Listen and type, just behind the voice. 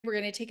We're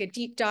going to take a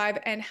deep dive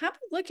and have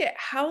a look at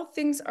how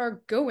things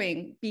are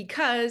going.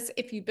 Because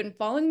if you've been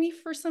following me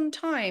for some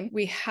time,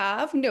 we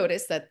have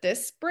noticed that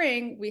this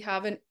spring we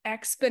have an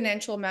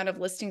exponential amount of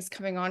listings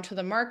coming onto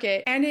the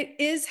market, and it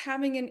is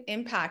having an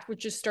impact,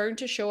 which is starting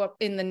to show up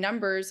in the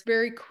numbers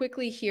very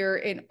quickly here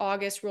in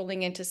August,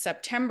 rolling into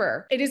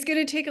September. It is going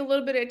to take a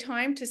little bit of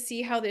time to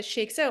see how this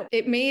shakes out.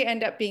 It may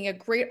end up being a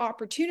great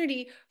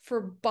opportunity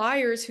for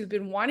buyers who've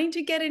been wanting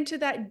to get into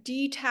that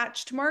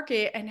detached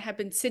market and have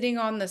been sitting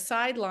on the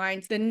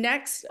sidelines. The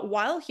next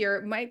while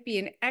here might be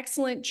an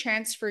excellent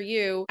chance for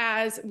you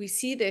as we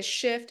see this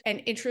shift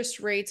and interest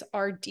rates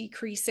are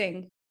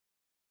decreasing.